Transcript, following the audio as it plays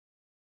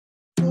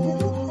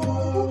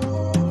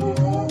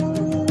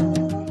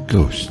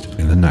Ghost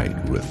in the Night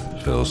with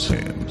Phil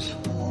Sams.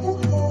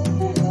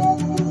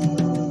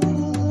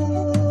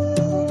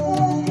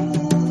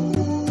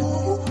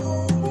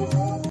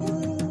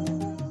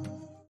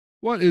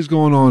 What is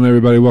going on,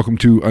 everybody? Welcome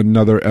to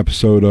another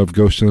episode of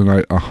Ghost in the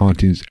Night, a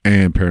hauntings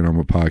and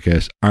paranormal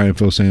podcast. I am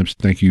Phil Sams.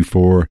 Thank you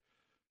for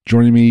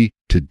joining me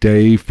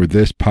today for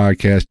this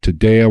podcast.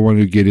 Today I want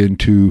to get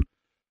into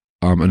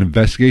an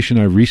investigation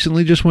I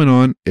recently just went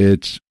on.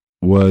 It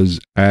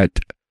was at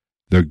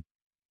the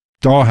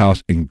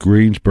Dollhouse in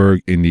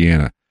Greensburg,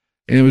 Indiana.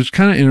 And it was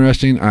kind of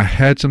interesting. I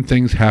had some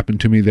things happen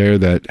to me there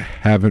that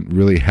haven't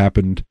really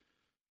happened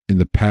in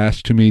the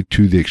past to me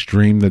to the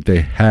extreme that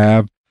they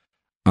have.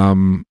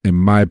 In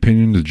my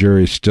opinion, the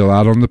jury is still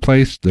out on the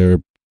place.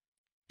 There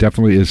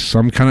definitely is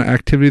some kind of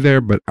activity there,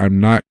 but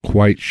I'm not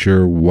quite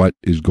sure what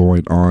is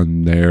going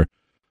on there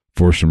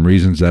for some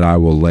reasons that I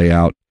will lay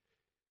out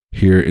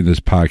here in this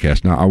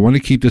podcast. Now, I want to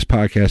keep this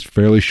podcast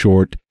fairly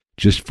short,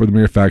 just for the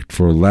mere fact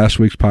for last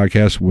week's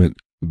podcast went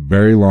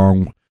very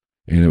long,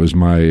 and it was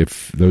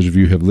if those of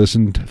you have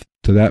listened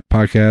to that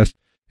podcast,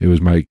 it was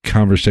my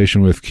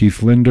conversation with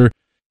Keith Linder.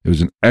 It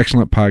was an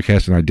excellent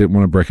podcast, and I didn't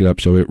want to break it up,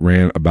 so it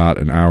ran about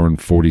an hour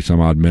and 40 some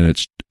odd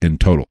minutes in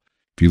total.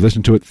 If you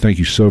listened to it, thank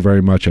you so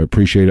very much. I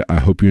appreciate it. I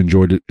hope you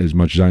enjoyed it as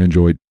much as I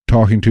enjoyed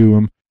talking to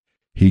him.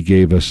 He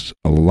gave us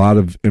a lot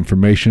of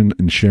information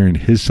and sharing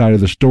his side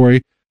of the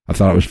story. I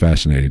thought it was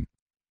fascinating.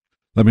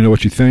 Let me know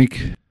what you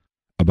think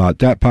about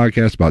that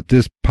podcast, about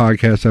this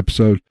podcast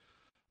episode.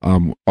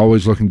 I'm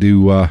always looking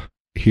to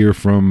hear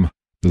from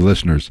the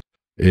listeners.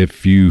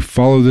 If you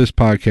follow this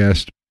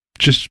podcast,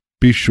 just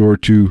be sure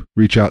to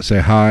reach out, say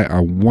hi.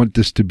 I want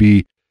this to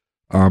be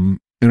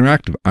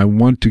interactive. I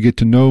want to get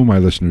to know my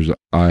listeners.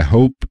 I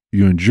hope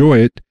you enjoy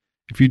it.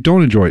 If you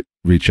don't enjoy it,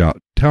 reach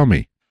out. Tell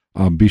me.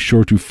 Be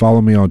sure to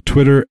follow me on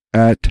Twitter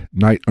at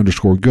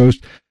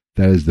 @night_ghost.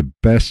 That is the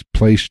best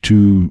place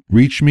to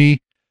reach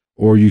me.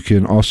 Or you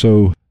can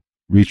also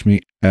reach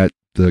me at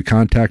the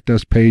contact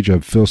us page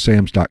of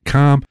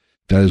philsams.com.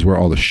 That is where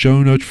all the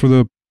show notes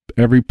for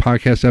every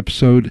podcast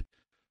episode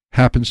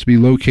happens to be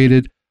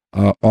located.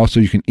 Also,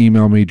 you can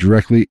email me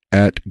directly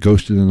at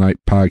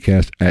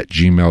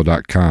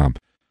ghostinthenightpodcast@gmail.com.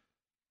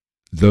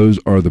 Those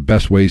are the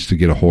best ways to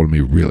get a hold of me,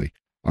 really.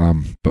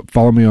 But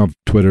follow me on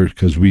Twitter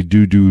because we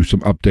do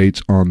some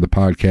updates on the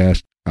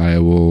podcast. I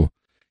will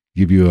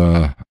give you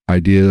an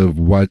idea of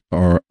what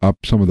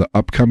some of the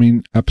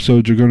upcoming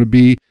episodes are going to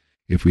be.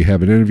 If we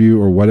have an interview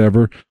or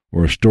whatever,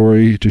 or a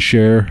story to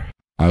share,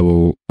 I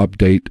will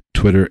update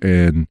Twitter,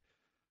 and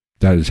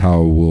that is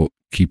how we'll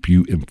keep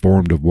you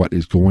informed of what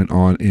is going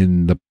on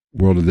in the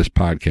world of this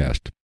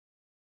podcast.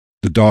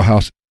 The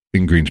Dollhouse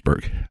in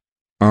Greensburg.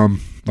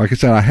 Like I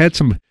said, I had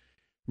some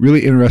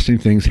really interesting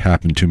things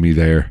happen to me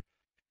there.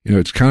 You know,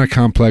 it's kind of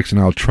complex, and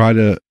I'll try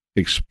to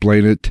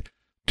explain it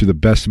to the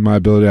best of my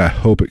ability. I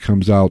hope it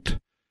comes out.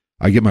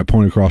 I get my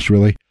point across,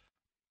 really.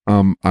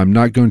 I'm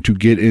not going to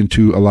get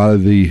into a lot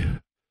of the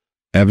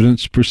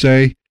evidence per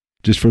se,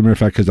 just for the mere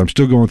fact, because I'm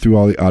still going through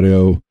all the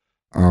audio.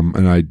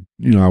 And I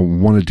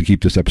wanted to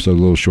keep this episode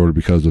a little shorter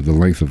because of the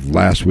length of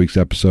last week's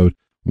episode.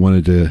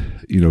 Wanted to,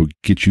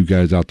 get you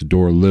guys out the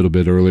door a little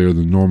bit earlier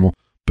than normal,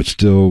 but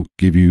still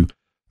give you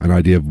an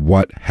idea of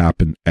what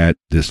happened at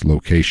this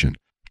location.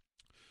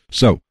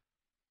 So,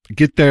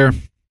 get there.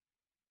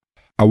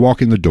 I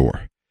walk in the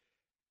door.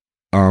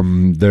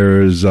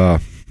 There's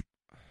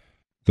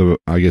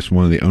I guess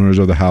one of the owners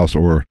of the house,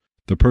 or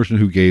the person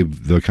who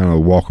gave the kind of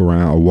walk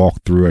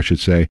through, I should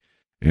say,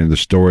 and the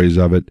stories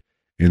of it.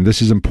 And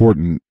this is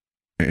important,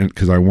 and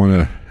because I want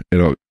to,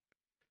 it'll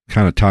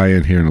kind of tie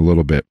in here in a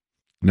little bit.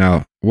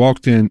 Now,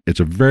 walked in, it's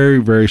a very,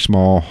 very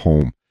small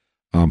home.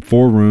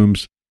 4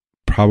 rooms,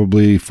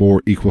 probably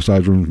 4 equal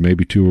size rooms,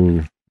 maybe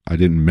 2, I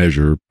didn't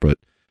measure, but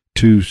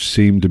 2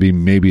 seemed to be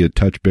maybe a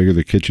touch bigger,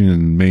 the kitchen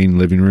and main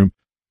living room,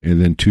 and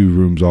then 2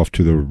 rooms off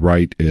to the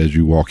right as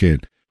you walk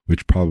in,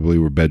 which probably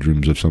were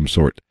bedrooms of some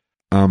sort.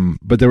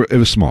 But it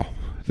was small.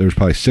 There was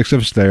probably 6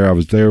 of us there. I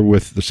was there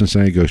with the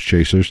Cincinnati Ghost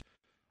Chasers.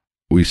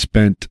 We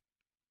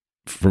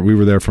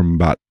were there from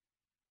about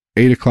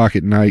 8 o'clock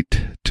at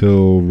night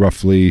till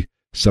roughly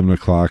 7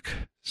 o'clock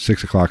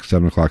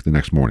the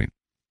next morning.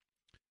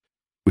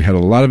 We had a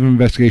lot of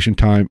investigation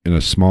time in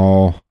a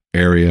small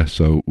area,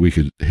 so we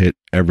could hit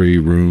every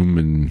room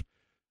and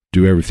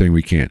do everything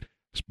we can.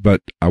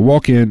 But I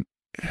walk in,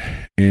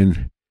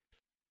 and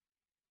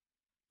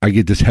I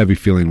get this heavy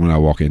feeling when I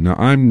walk in. Now,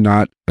 I'm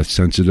not a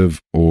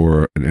sensitive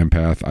or an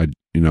empath. I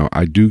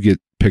do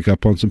pick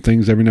up on some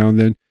things every now and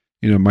then.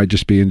 It might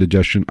just be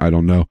indigestion. I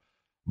don't know.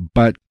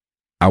 But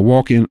I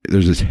walk in,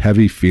 there's this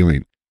heavy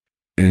feeling.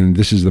 And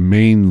this is the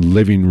main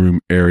living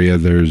room area.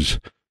 There's,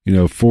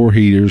 4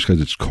 heaters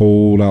because it's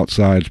cold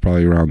outside. It's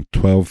probably around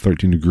 12,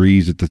 13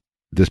 degrees at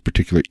this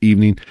particular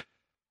evening.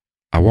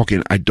 I walk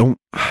in, I don't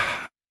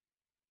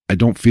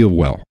feel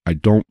well. I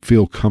don't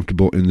feel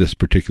comfortable in this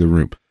particular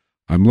room.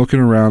 I'm looking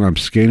around, I'm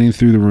scanning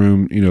through the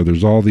room.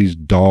 There's all these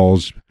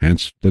dolls,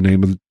 hence the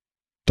name of the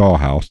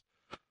Dollhouse.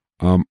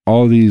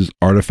 All these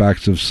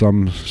artifacts of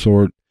some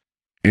sort.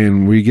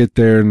 And we get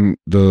there, and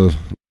the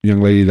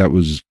young lady that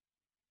was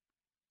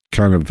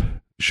kind of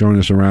showing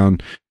us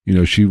around,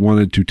 she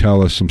wanted to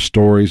tell us some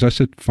stories. I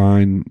said,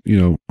 fine,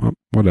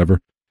 whatever.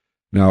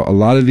 Now, a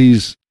lot of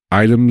these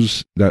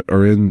items that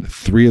are in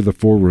 3 of the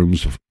 4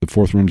 rooms, the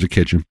 4th room's a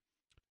kitchen,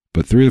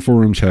 but 3 of the 4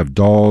 rooms have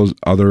dolls,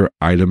 other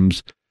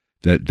items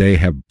that they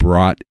have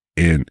brought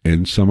in,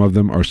 and some of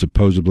them are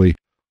supposedly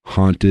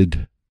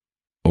haunted,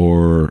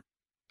 or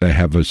they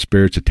have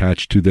spirits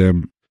attached to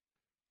them,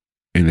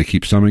 and they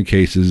keep some in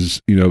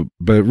cases,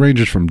 but it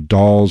ranges from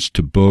dolls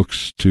to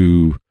books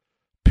to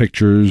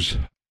pictures,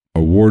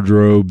 a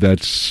wardrobe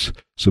that's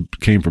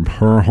came from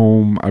her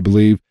home, I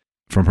believe,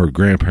 from her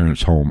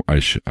grandparents' home, I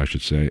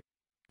should say,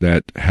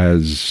 that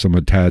has some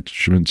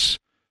attachments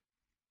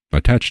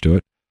attached to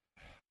it.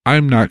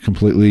 I'm not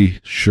completely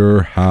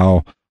sure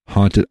how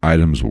haunted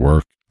items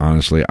work,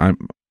 honestly.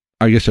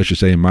 I guess I should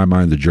say, in my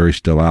mind, the jury's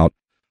still out.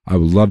 I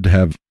would love to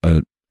have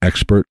an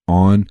expert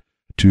on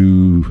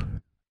to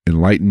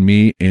enlighten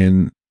me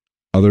and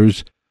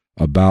others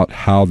about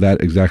how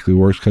that exactly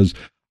works, because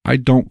I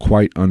don't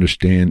quite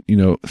understand,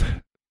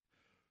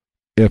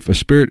 if a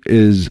spirit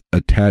is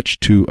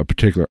attached to a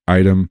particular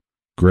item,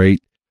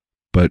 great,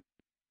 but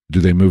do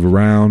they move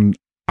around?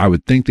 I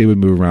would think they would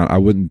move around.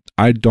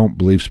 I don't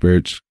believe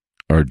spirits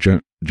are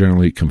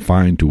generally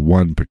confined to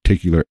one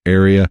particular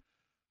area.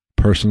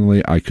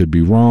 Personally, I could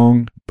be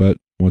wrong, but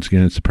once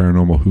again, it's the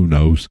paranormal, who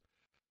knows?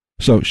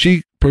 So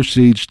she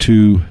proceeds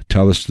to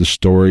tell us the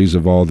stories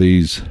of all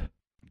these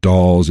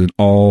dolls in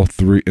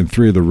 3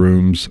 of the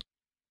rooms.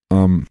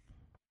 In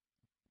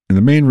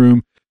the main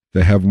room,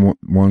 they have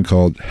one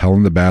called Hell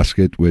in the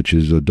Basket, which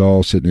is a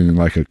doll sitting in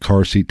like a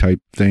car seat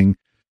type thing.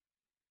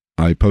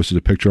 I posted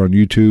a picture on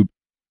YouTube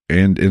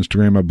and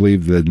Instagram, I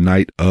believe, the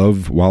night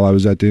of, while I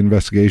was at the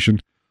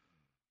investigation.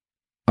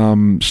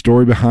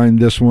 Story behind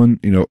this one,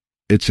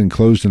 it's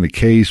enclosed in a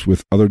case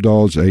with other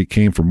dolls. They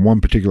came from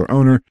one particular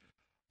owner.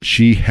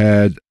 She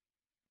got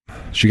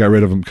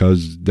rid of them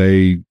because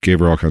they gave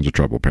her all kinds of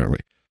trouble, apparently.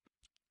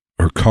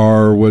 Her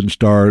car wouldn't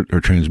start,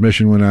 her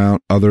transmission went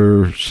out,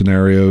 other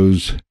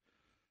scenarios,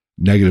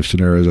 negative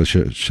scenarios, I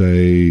should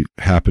say,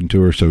 happened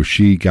to her. So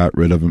she got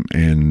rid of them,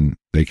 and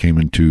they came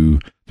into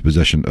the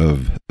possession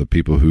of the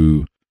people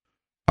who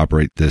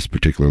operate this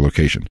particular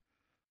location.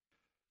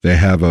 They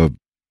have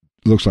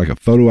looks like a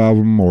photo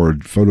album or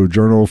photo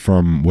journal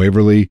from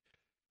Waverly,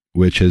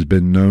 which has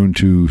been known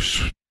to,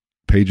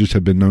 pages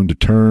have been known to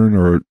turn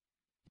or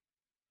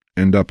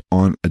end up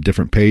on a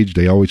different page.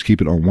 They always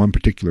keep it on one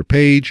particular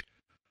page.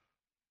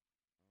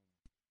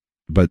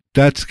 But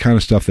that's the kind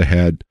of stuff they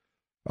had.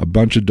 A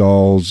bunch of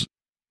dolls,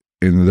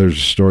 and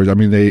there's stories. I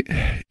mean,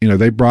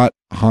 they brought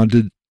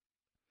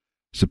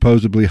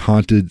supposedly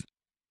haunted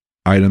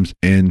items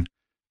in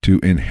to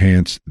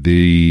enhance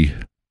the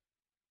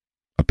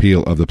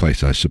appeal of the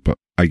place,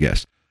 I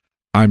guess.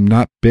 I'm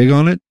not big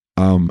on it,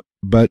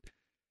 but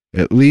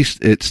at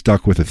least it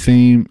stuck with a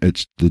theme.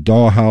 It's the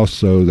dollhouse,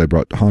 so they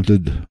brought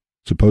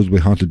supposedly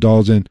haunted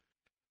dolls in.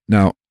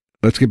 Now,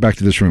 let's get back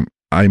to this room.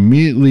 I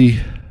immediately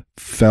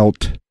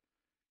felt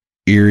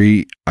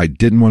eerie. I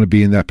didn't want to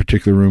be in that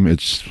particular room.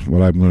 It's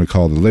what I'm going to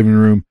call the living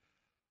room.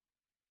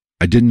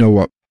 I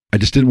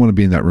just didn't want to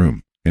be in that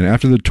room. And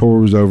after the tour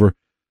was over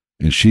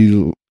and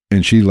she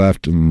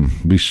left, and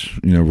we,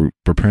 were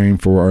preparing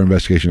for our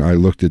investigation, I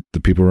looked at the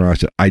people around. I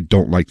said, I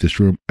don't like this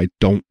room. I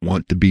don't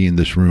want to be in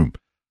this room.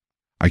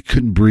 I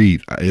couldn't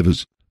breathe. I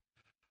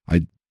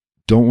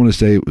don't want to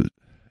say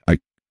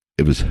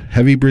it was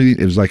heavy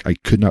breathing. It was like I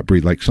could not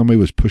breathe, like somebody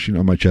was pushing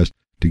on my chest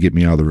to get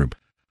me out of the room.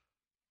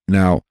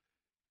 Now,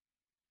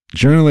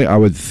 generally, I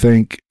would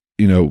think,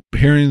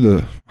 hearing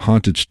the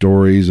haunted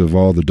stories of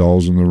all the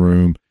dolls in the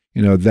room,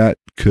 that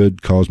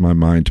could cause my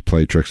mind to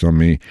play tricks on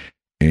me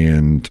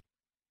and,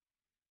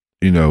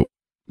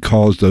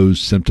 cause those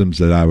symptoms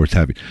that I was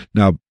having.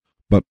 Now,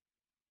 but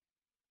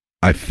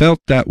I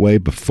felt that way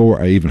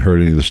before I even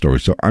heard any of the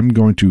stories. So I'm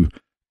going to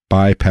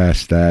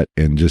bypass that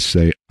and just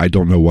say, I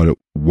don't know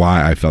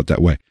why I felt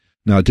that way.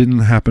 Now, it didn't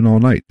happen all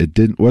night.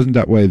 Wasn't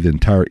that way the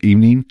entire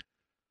evening.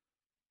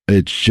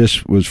 It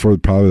just was for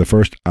probably the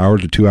first hour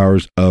to 2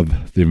 hours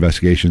of the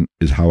investigation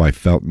is how I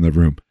felt in the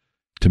room.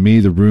 To me,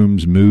 the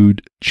room's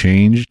mood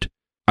changed.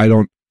 I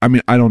don't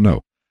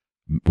know.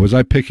 Was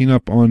I picking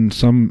up on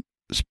some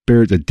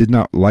spirit that did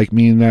not like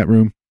me in that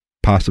room?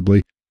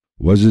 Possibly.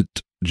 Was it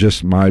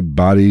just my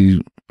body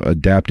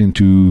adapting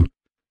to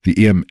the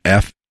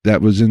EMF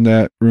that was in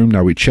that room?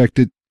 Now, we checked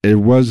it. It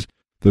was,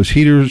 those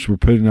heaters were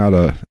putting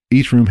out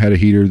each room had a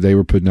heater. They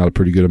were putting out a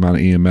pretty good amount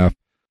of EMF.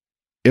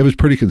 It was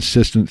pretty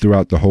consistent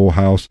throughout the whole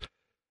house.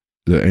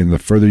 And the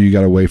further you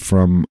got away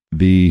from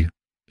the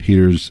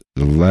heaters,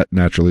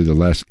 naturally the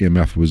less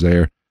EMF was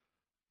there.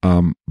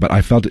 But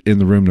I felt it in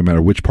the room no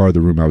matter which part of the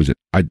room I was in.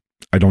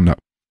 I don't know.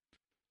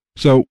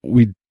 So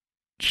we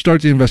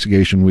start the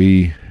investigation.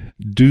 We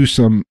do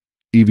some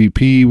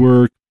EVP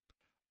work.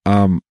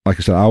 Like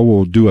I said, I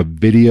will do a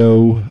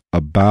video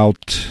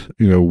about,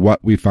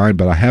 what we find,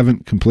 but I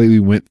haven't completely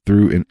went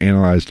through and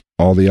analyzed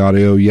all the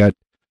audio yet.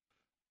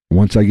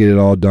 Once I get it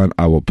all done,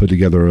 I will put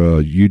together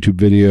a YouTube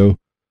video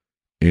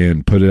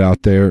and put it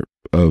out there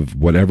of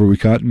whatever we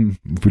caught. And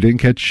if we didn't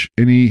catch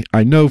any,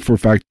 I know for a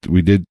fact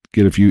we did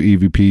get a few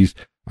EVPs.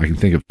 I can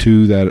think of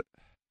 2 that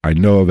I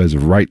know of as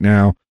of right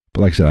now.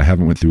 But like I said, I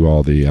haven't went through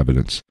all the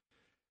evidence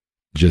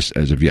just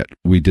as of yet.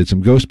 We did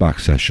some ghost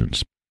box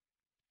sessions.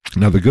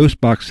 Now, the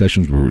ghost box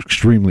sessions were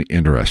extremely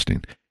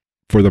interesting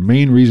for the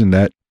main reason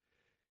that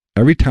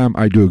every time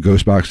I do a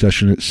ghost box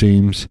session, it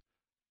seems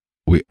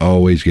we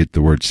always get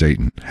the word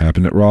Satan.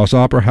 Happened at Ross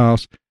Opera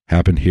House,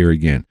 happened here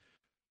again.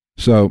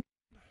 So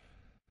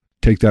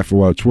take that for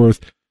what it's worth.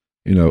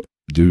 You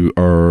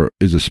know,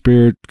 is a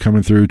spirit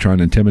coming through trying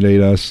to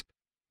intimidate us?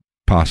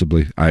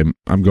 Possibly. I'm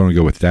going to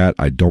go with that.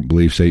 I don't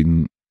believe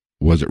Satan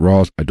was at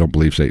Ross. I don't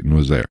believe Satan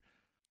was there.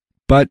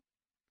 But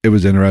it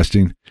was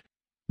interesting.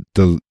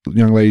 The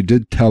young lady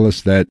did tell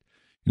us that,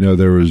 you know,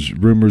 there was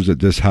rumors that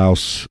this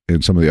house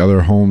and some of the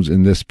other homes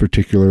in this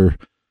particular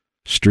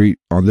street,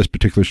 on this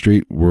particular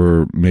street,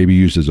 were maybe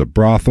used as a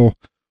brothel,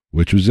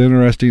 which was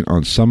interesting.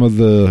 On some of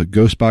the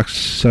ghost box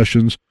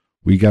sessions,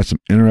 we got some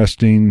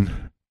interesting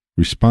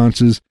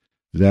responses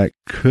that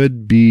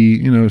could be,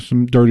 you know,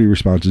 some dirty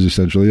responses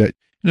essentially that,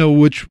 you know,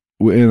 which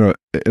in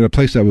a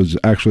place that was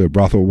actually a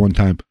brothel at one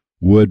time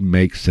would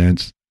make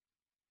sense.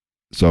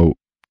 So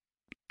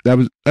that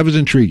was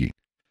intriguing.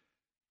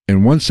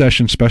 In one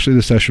session, especially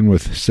the session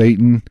with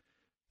Satan,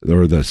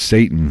 or the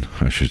Satan,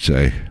 I should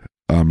say,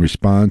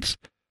 response,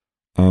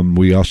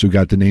 we also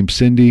got the name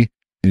Cindy,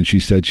 and she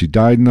said she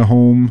died in the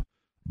home.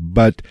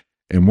 But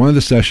in one of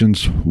the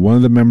sessions, one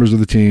of the members of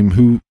the team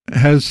who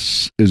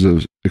is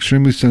an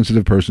extremely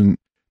sensitive person,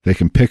 they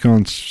can pick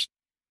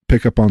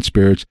up on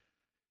spirits,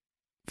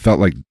 felt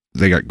like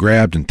they got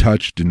grabbed and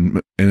touched,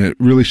 and it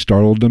really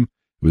startled them.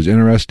 It was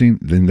interesting.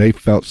 Then they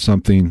felt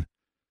something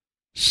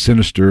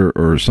sinister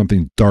or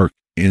something dark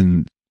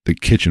in the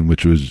kitchen,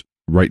 which was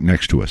right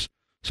next to us.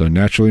 So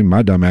naturally,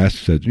 my dumb ass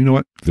said, you know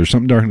what? If there's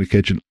something dark in the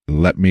kitchen,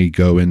 let me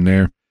go in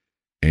there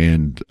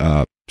and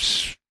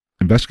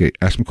investigate,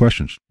 ask some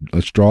questions.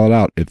 Let's draw it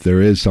out if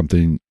there is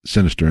something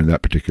sinister in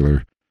that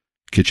particular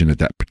kitchen at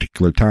that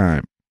particular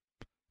time.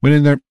 Went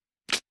in there,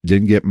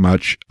 didn't get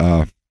much.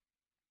 I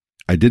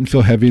didn't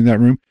feel heavy in that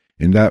room.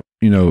 And that,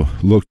 you know,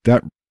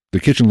 the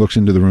kitchen looks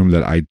into the room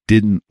that I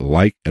didn't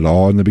like at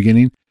all in the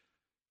beginning.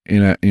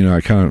 And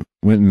I kind of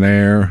went in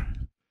there,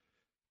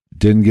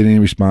 didn't get any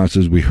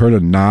responses. We heard a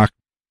knock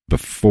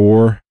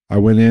before I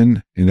went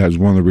in, and that was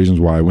one of the reasons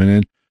why I went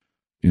in.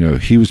 You know,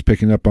 he was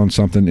picking up on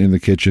something in the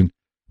kitchen.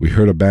 We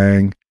heard a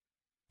bang.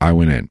 I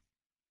went in.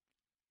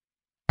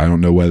 I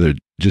don't know whether it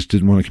just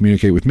didn't want to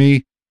communicate with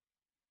me.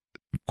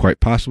 Quite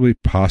possibly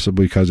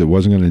because it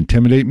wasn't going to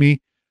intimidate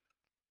me.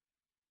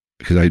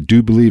 Because I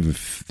do believe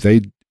if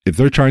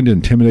they're trying to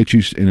intimidate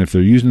you, and if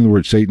they're using the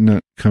word Satan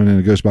coming in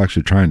a ghost box,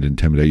 they're trying to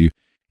intimidate you.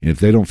 And if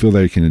they don't feel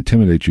they can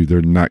intimidate you,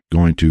 they're not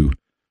going to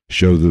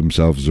show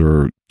themselves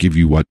or give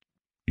you what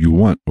you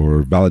want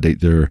or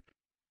validate their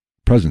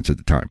presence at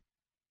the time.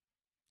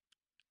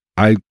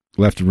 I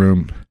left the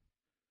room.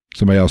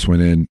 Somebody else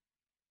went in.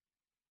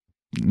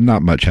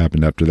 Not much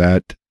happened after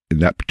that in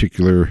that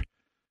particular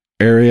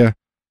area.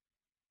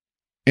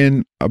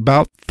 And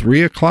about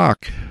 3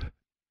 o'clock,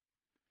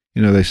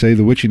 you know, they say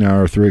the witching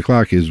hour, 3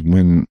 o'clock, is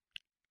when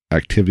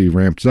activity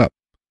ramps up.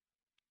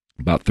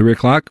 About 3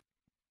 o'clock,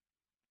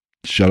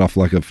 shut off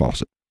like a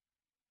faucet.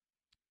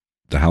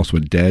 The house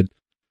went dead.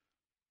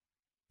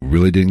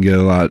 Really didn't get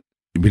a lot.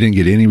 We didn't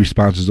get any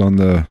responses on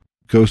the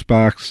ghost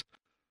box.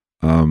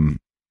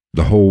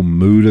 The whole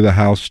mood of the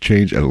house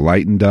changed. It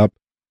lightened up.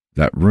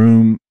 That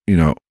room, you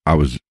know, I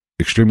was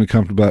extremely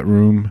comfortable in that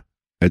room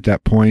at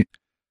that point.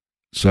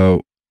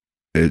 So,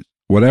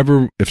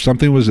 if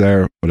something was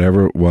there,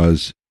 whatever it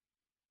was,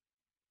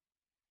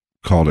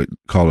 call it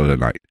a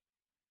night.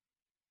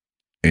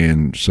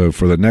 And so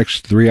for the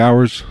next 3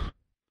 hours,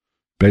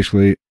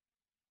 basically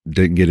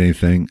didn't get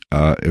anything.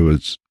 It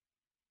was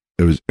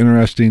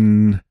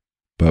interesting,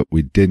 but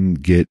we didn't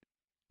get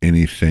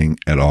anything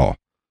at all.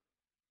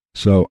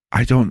 So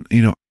I don't,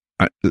 you know,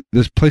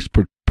 this place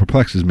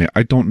perplexes me.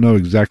 I don't know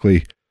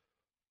exactly.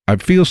 I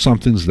feel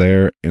something's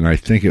there, and I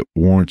think it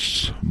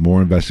warrants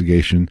more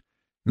investigation.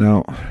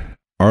 Now,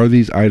 are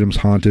these items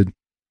haunted?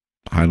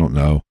 I don't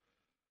know.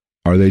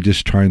 Are they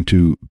just trying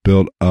to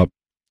build up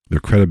their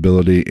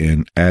credibility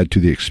and add to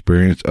the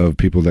experience of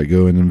people that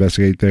go and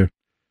investigate there?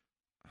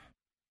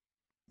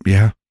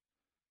 Yeah.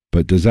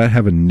 But does that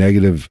have a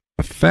negative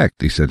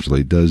effect,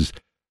 essentially? Does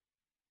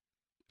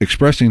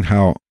expressing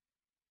how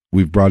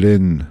we've brought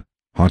in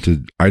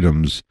haunted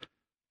items,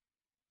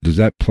 does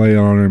that play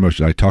on our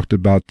emotions? I talked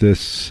about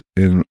this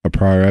in a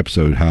prior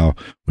episode, how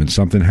when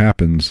something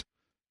happens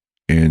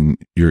and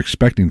you're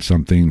expecting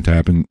something to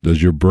happen,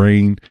 does your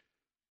brain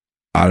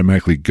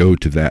automatically go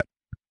to that?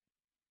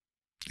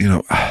 You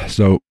know,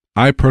 so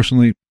I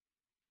personally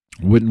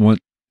wouldn't want,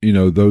 you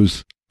know,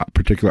 those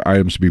particular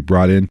items to be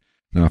brought in.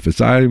 Now, if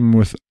it's item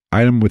with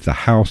the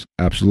house,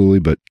 absolutely,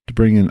 but to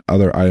bring in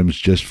other items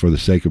just for the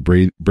sake of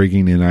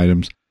bringing in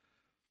items,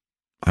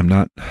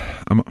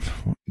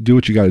 do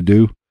what you got to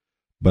do,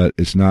 but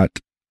it's not.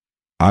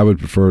 I would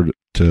prefer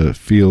to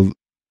feel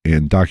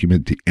and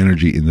document the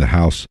energy in the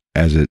house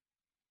as it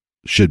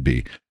should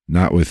be,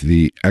 not with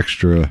the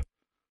extra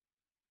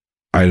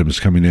items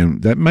coming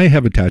in that may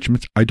have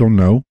attachments. I don't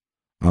know.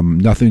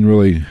 Nothing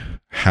really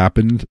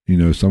happened. You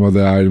know, some of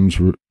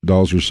the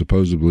dolls were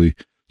supposedly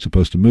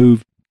supposed to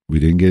move. We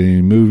didn't get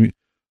any movement.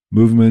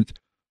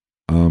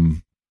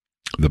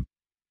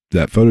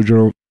 That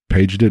photojournal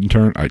page didn't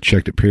turn. I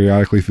checked it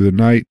periodically through the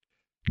night.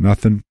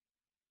 Nothing.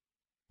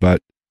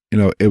 But, you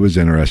know, it was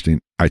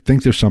interesting. I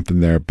think there's something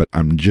there, but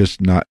I'm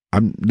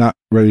not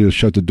ready to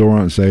shut the door on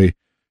it and say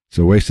it's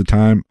a waste of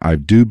time. I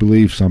do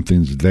believe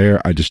something's there.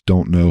 I just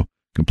don't know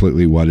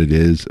completely what it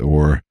is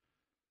or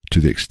to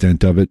the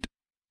extent of it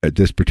at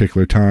this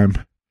particular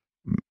time.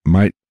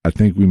 I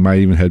think we might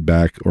even head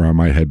back, or I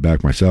might head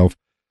back myself.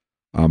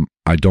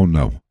 I don't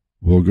know.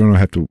 We're going to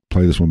have to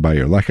play this one by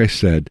ear. Like I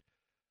said,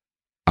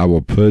 I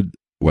will put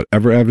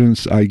whatever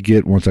evidence I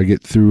get once I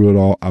get through it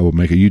all. I will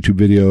make a YouTube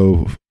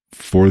video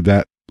for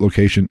that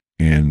location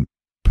and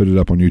put it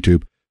up on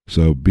YouTube.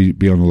 So be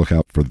on the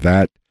lookout for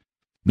that.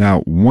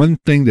 Now, one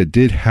thing that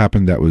did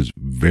happen that was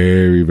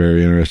very,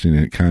 very interesting,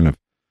 and it kind of,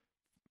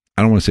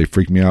 I don't want to say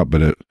freaked me out,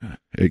 but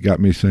it got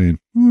me saying,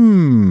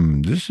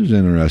 this is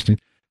interesting.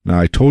 Now,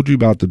 I told you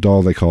about the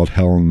doll they called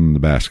Helen in the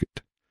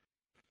Basket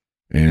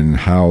and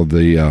how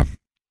the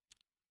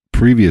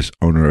previous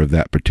owner of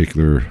that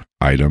particular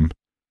item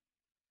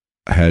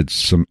had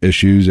some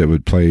issues that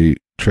would play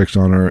tricks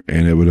on her,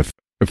 and it would have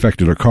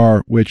affected her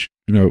car, which,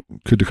 you know,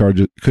 could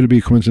it be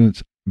a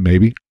coincidence?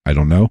 Maybe. I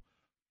don't know.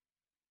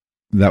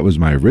 That was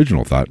my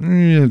original thought.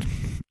 You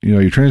know,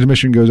 your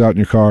transmission goes out in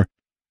your car.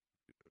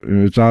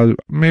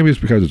 Maybe it's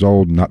because it's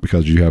old, not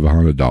because you have a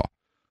haunted doll.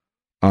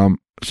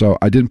 So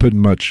I didn't put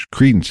much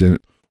credence in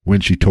it when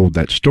she told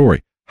that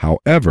story.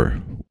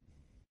 However,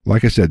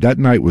 like I said, that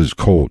night was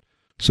cold.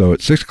 So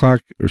at 6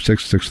 o'clock or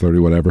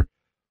 6:30, whatever,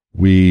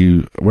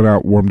 we went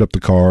out, warmed up the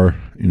car,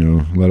 you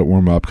know, let it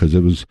warm up,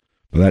 because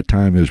by that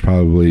time, it was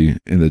probably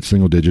in the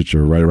single digits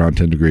or right around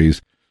 10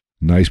 degrees.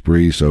 Nice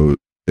breeze, so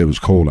it was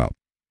cold out.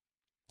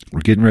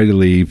 We're getting ready to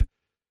leave,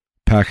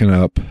 packing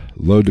up,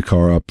 load the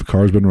car up. The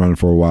car's been running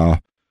for a while.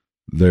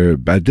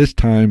 At this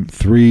time,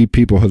 3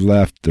 people had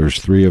left. There's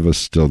 3 of us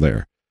still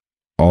there.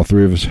 All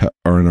 3 of us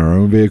are in our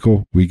own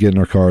vehicle. We get in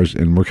our cars,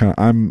 and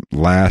I'm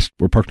last.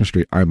 We're parked on the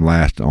street. I'm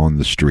last on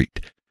the street.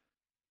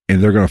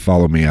 And they're going to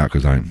follow me out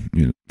because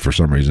for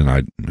some reason,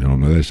 I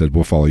don't know. They said,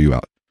 we'll follow you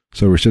out.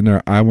 So we're sitting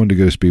there. I wanted to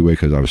go to Speedway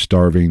because I was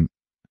starving,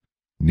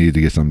 needed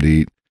to get something to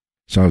eat.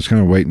 So I was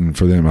kind of waiting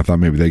for them. I thought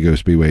maybe they'd go to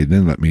Speedway and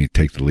then let me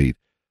take the lead.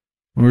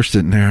 When we're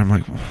sitting there, I'm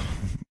like,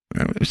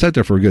 I sat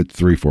there for a good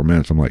 3-4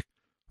 minutes. I'm like,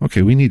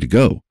 okay, we need to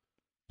go.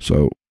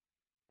 So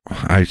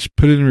I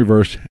put it in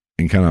reverse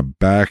and kind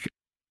of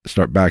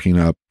start backing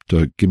up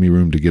to give me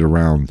room to get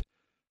around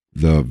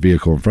the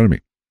vehicle in front of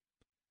me.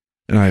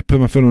 And I put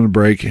my foot on the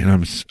brake, and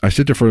I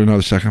sit there for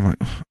another second. I'm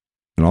like,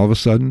 and all of a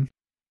sudden,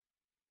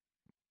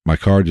 my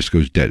car just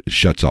goes dead. It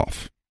shuts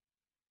off.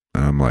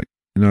 And I'm like,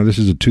 this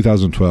is a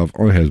 2012,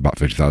 only has about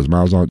 50,000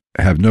 miles on it.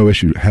 Had no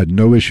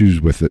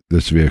issues with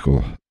this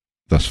vehicle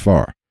thus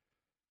far.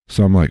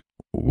 So I'm like,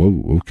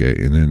 whoa, okay.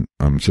 And then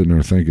I'm sitting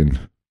there thinking,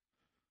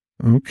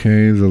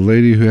 okay, the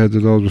lady who had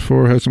the dolls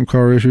before had some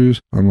car issues.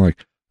 I'm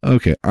like,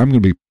 okay, I'm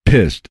going to be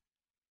pissed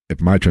if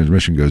my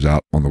transmission goes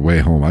out on the way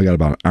home. I got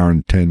about an hour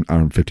and 10, hour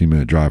and 15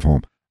 minute drive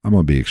home. I'm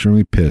going to be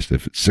extremely pissed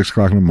if it's 6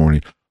 o'clock in the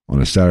morning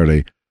on a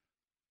Saturday,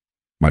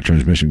 my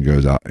transmission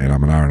goes out and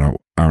I'm an hour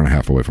and a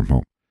half away from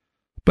home.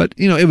 But,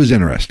 it was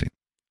interesting.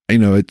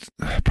 It's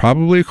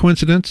probably a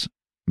coincidence.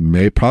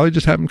 Probably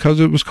just happened because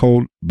it was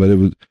cold, but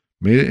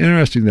made it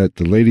interesting that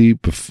the lady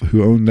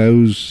who owned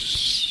those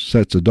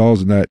sets of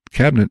dolls in that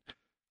cabinet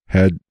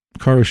had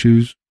car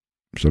issues.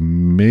 So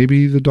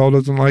maybe the doll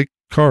doesn't like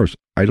cars.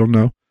 I don't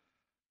know.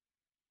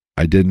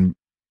 I didn't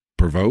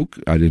provoke.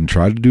 I didn't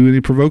try to do any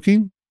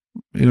provoking,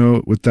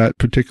 with that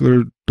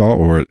particular doll,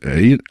 or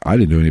I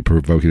didn't do any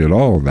provoking at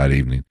all that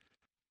evening.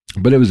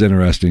 But it was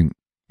interesting.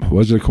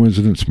 Was it a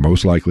coincidence?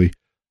 Most likely.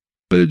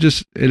 But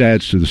it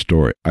adds to the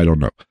story. I don't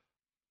know.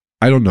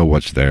 I don't know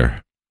what's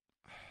there.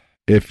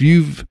 If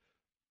you've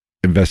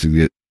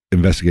investigated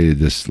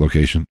this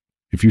location,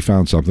 if you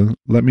found something,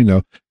 let me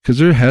know. Because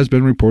there has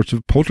been reports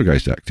of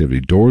poltergeist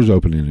activity, doors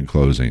opening and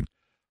closing.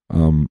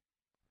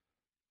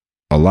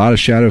 A lot of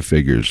shadow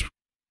figures.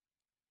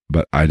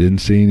 But I didn't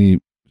see any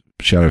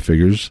shadow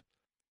figures.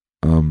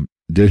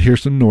 Did hear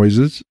some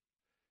noises.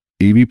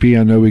 EVP,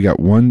 I know we got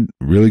one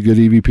really good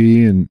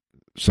EVP, and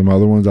some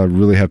other ones I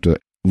really have to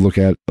look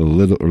at a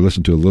little or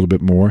listen to a little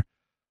bit more.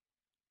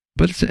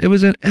 But it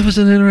was an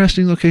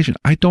interesting location.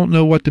 I don't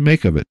know what to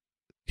make of it.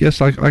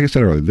 Yes, like I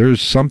said earlier,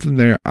 there's something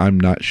there. I'm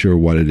not sure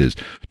what it is.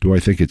 Do I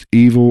think it's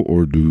evil,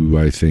 or do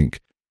I think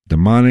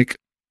demonic?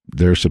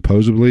 There's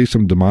supposedly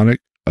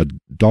a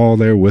doll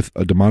there with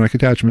a demonic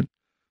attachment.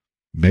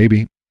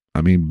 Maybe.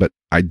 But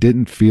I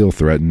didn't feel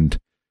threatened,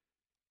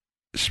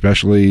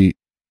 especially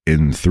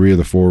in 3 of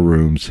the 4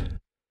 rooms.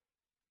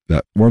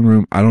 That one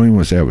room, I don't even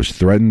want to say I was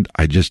threatened.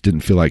 I just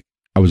didn't feel like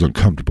I was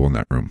uncomfortable in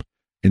that room.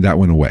 And that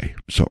went away.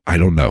 So I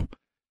don't know.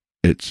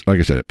 It's, like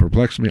I said, it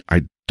perplexed me.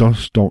 I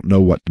don't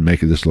know what to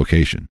make of this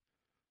location.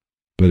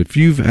 But if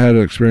you've had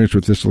an experience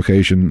with this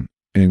location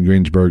in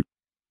Greensburg,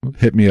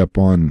 hit me up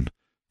on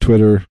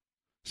Twitter,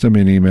 send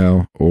me an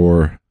email,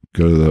 or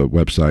go to the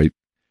website,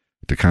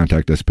 the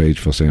contact us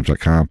page,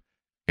 philsams.com,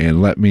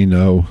 and let me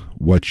know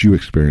what you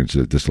experienced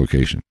at this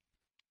location.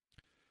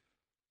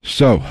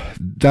 So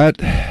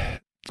that's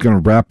going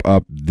to wrap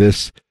up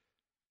this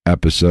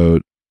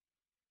episode.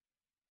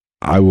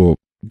 I will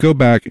go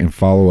back and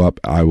follow up.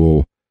 I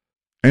will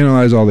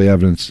analyze all the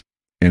evidence,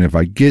 and if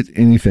I get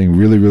anything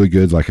really, really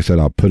good, like I said,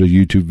 I'll put a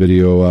YouTube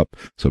video up,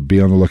 so be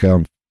on the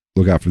lookout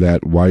for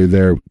that. While you're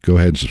there, go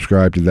ahead and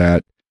subscribe to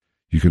that.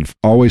 You can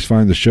always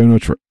find the show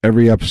notes for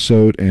every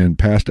episode and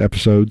past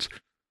episodes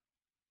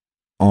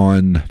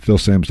on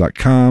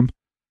philsams.com.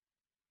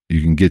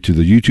 You can get to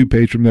the YouTube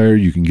page from there.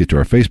 You can get to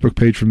our Facebook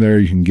page from there.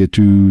 You can get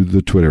to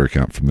the Twitter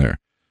account from there.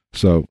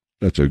 So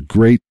that's a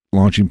great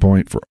launching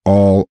point for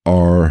all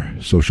our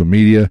social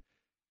media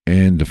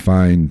and to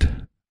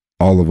find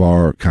all of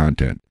our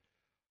content.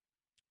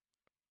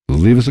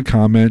 Leave us a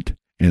comment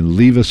and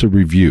leave us a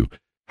review.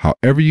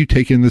 However you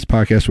take in this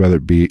podcast, whether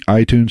it be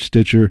iTunes,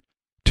 Stitcher,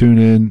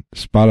 TuneIn,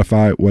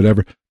 Spotify,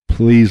 whatever,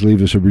 please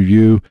leave us a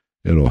review.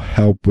 It'll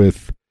help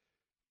with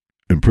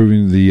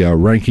improving the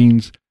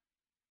rankings.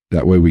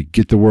 That way we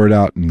get the word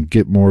out and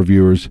get more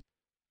viewers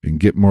and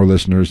get more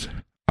listeners.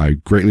 I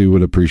greatly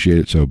would appreciate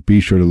it, so be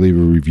sure to leave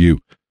a review.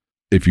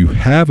 If you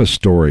have a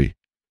story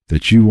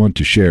that you want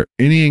to share,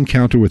 any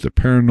encounter with the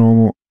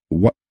paranormal,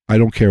 I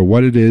don't care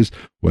what it is,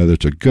 whether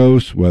it's a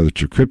ghost, whether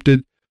it's a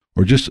cryptid,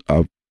 or just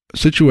a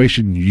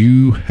situation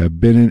you have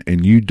been in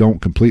and you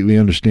don't completely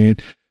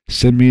understand,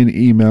 send me an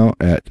email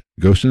at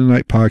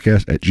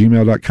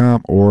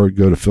ghostinthenightpodcast@gmail.com or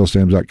go to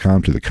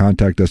philsams.com to the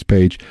contact us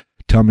page.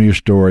 Tell me your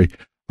story.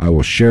 I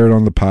will share it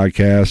on the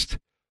podcast.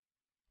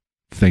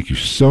 Thank you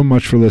so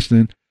much for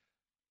listening.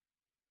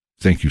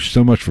 Thank you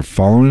so much for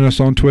following us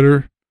on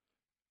Twitter.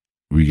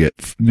 We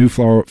get new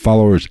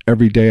followers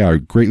every day. I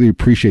greatly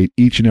appreciate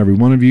each and every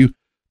one of you.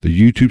 The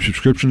YouTube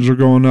subscriptions are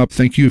going up.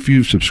 Thank you if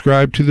you've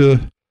subscribed to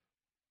the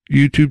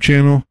YouTube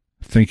channel.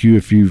 Thank you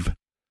if you've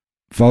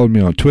followed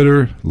me on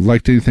Twitter,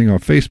 liked anything on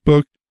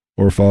Facebook,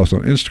 or follow us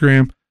on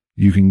Instagram.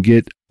 You can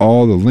get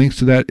all the links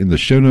to that in the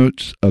show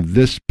notes of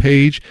this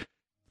page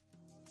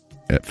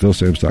at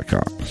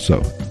philsams.com.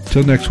 So,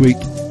 till next week,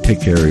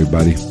 take care,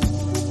 everybody.